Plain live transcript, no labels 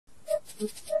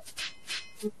What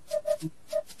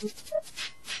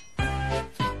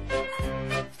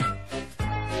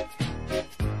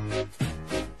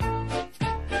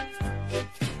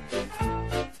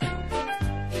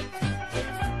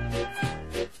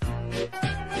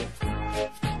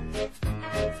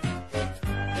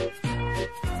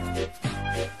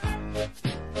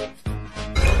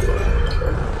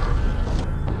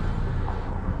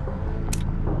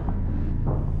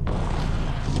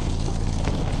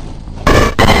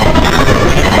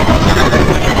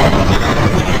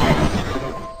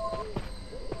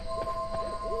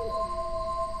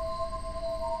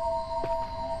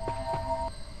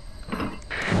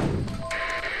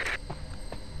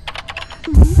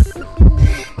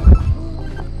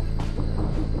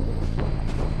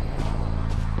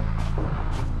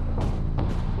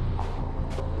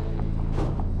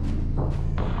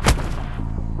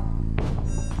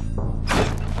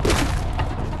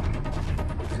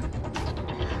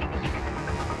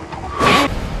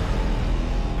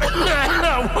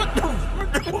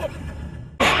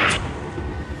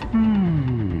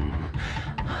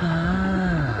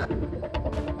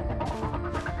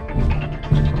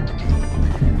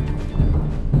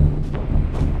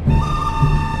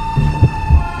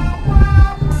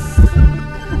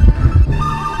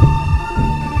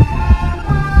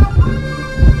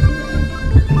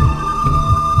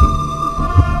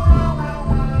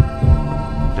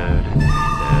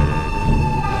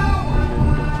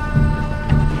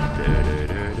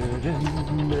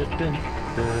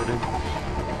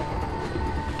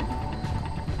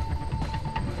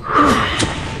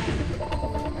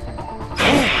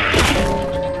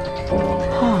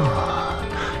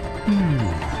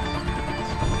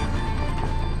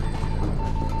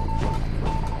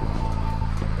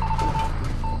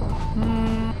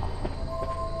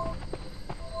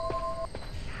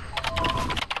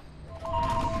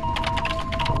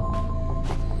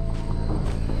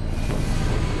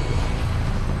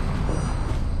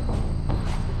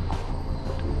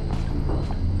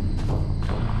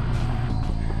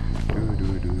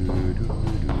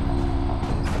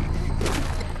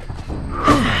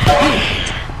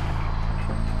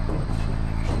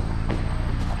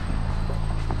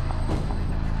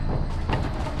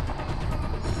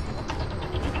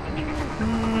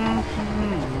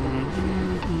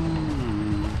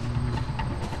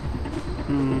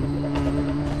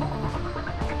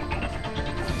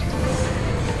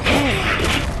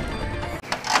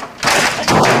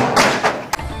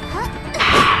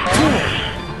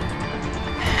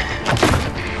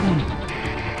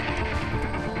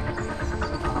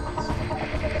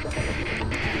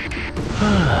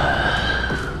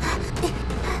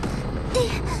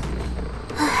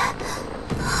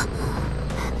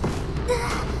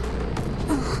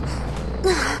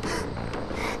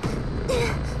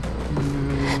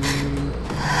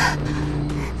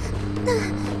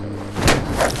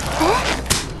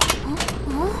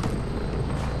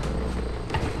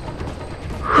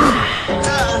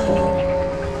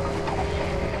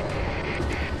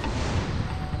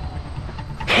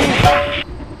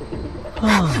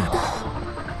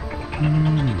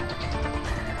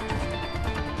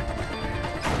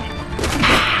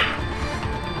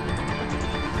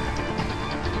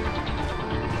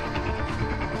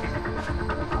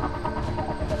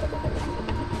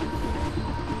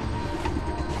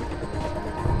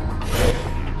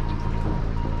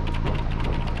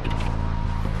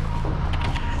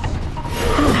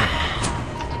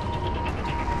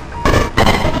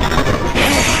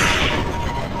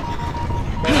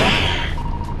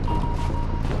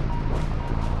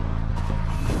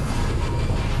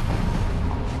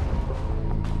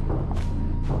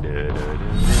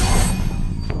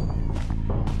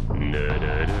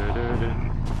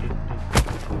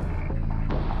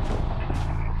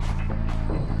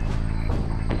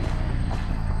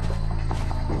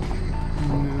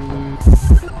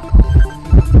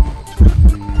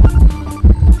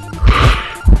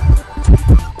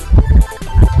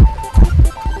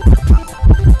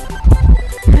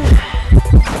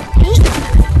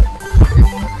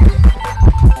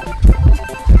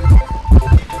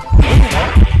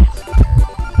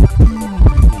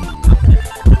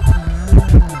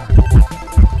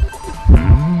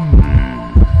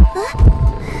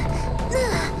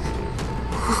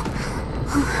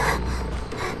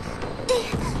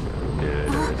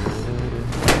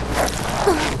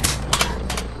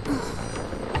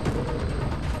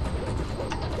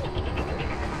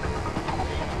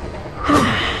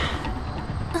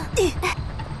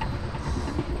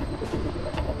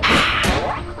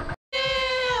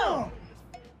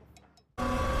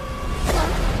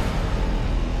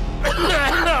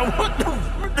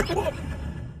the?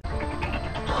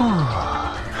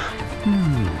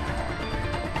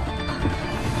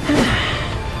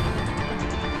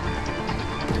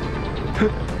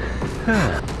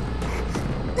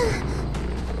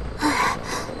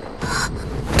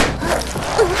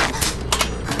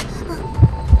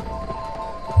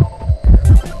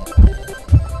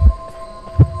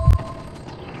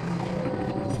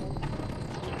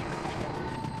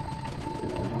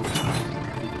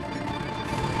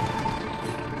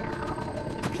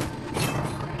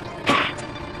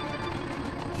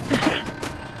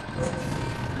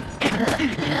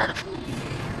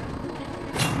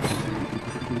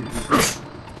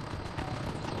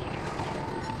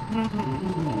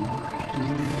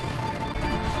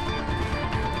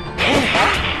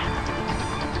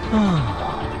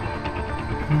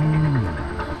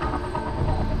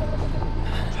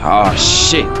 Oh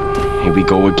shit, here we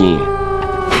go again.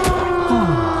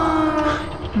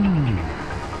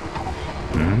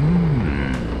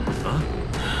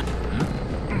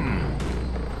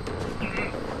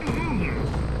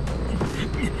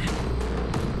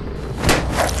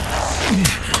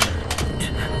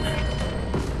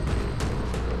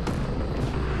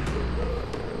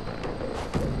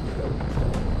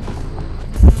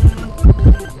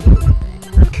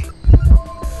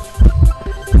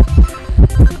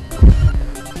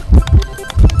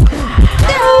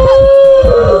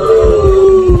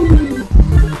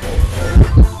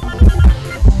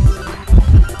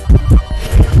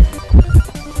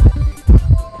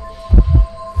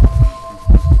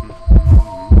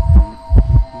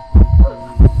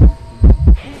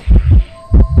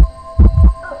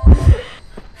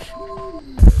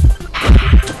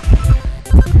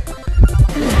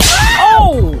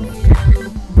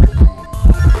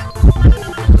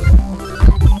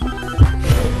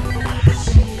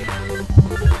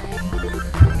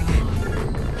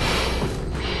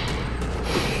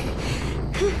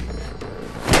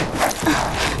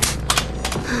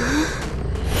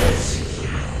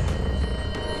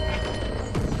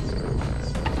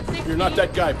 You're not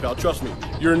that guy, pal. Trust me.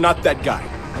 You're not that guy.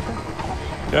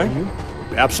 Okay?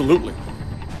 Absolutely.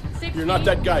 You're not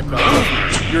that guy, pal.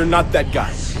 Trust me. You're not that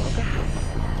guy.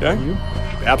 Okay?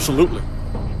 Absolutely.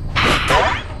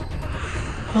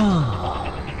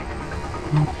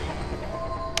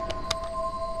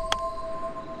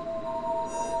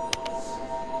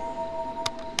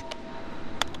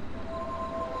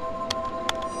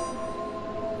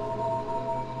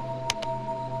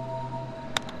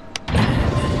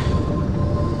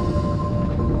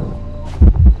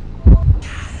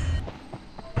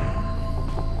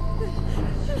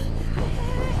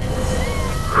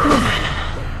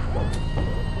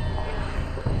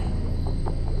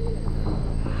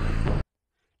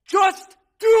 Just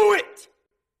do it!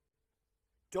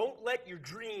 Don't let your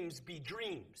dreams be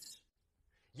dreams.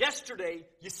 Yesterday,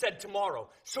 you said tomorrow.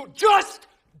 So just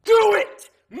do it!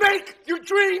 Make your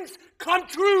dreams come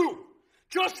true!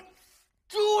 Just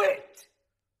do it!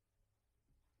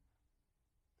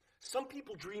 Some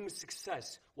people dream of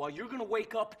success while you're going to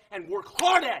wake up and work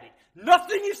hard at it.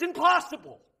 Nothing is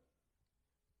impossible.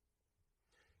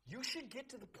 You should get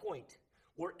to the point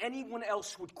where anyone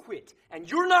else would quit, and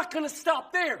you're not going to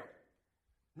stop there.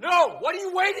 No, what are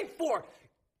you waiting for?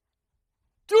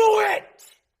 Do it!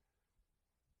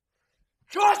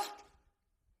 Just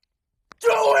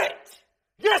do it!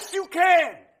 Yes, you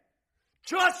can!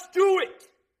 Just do it!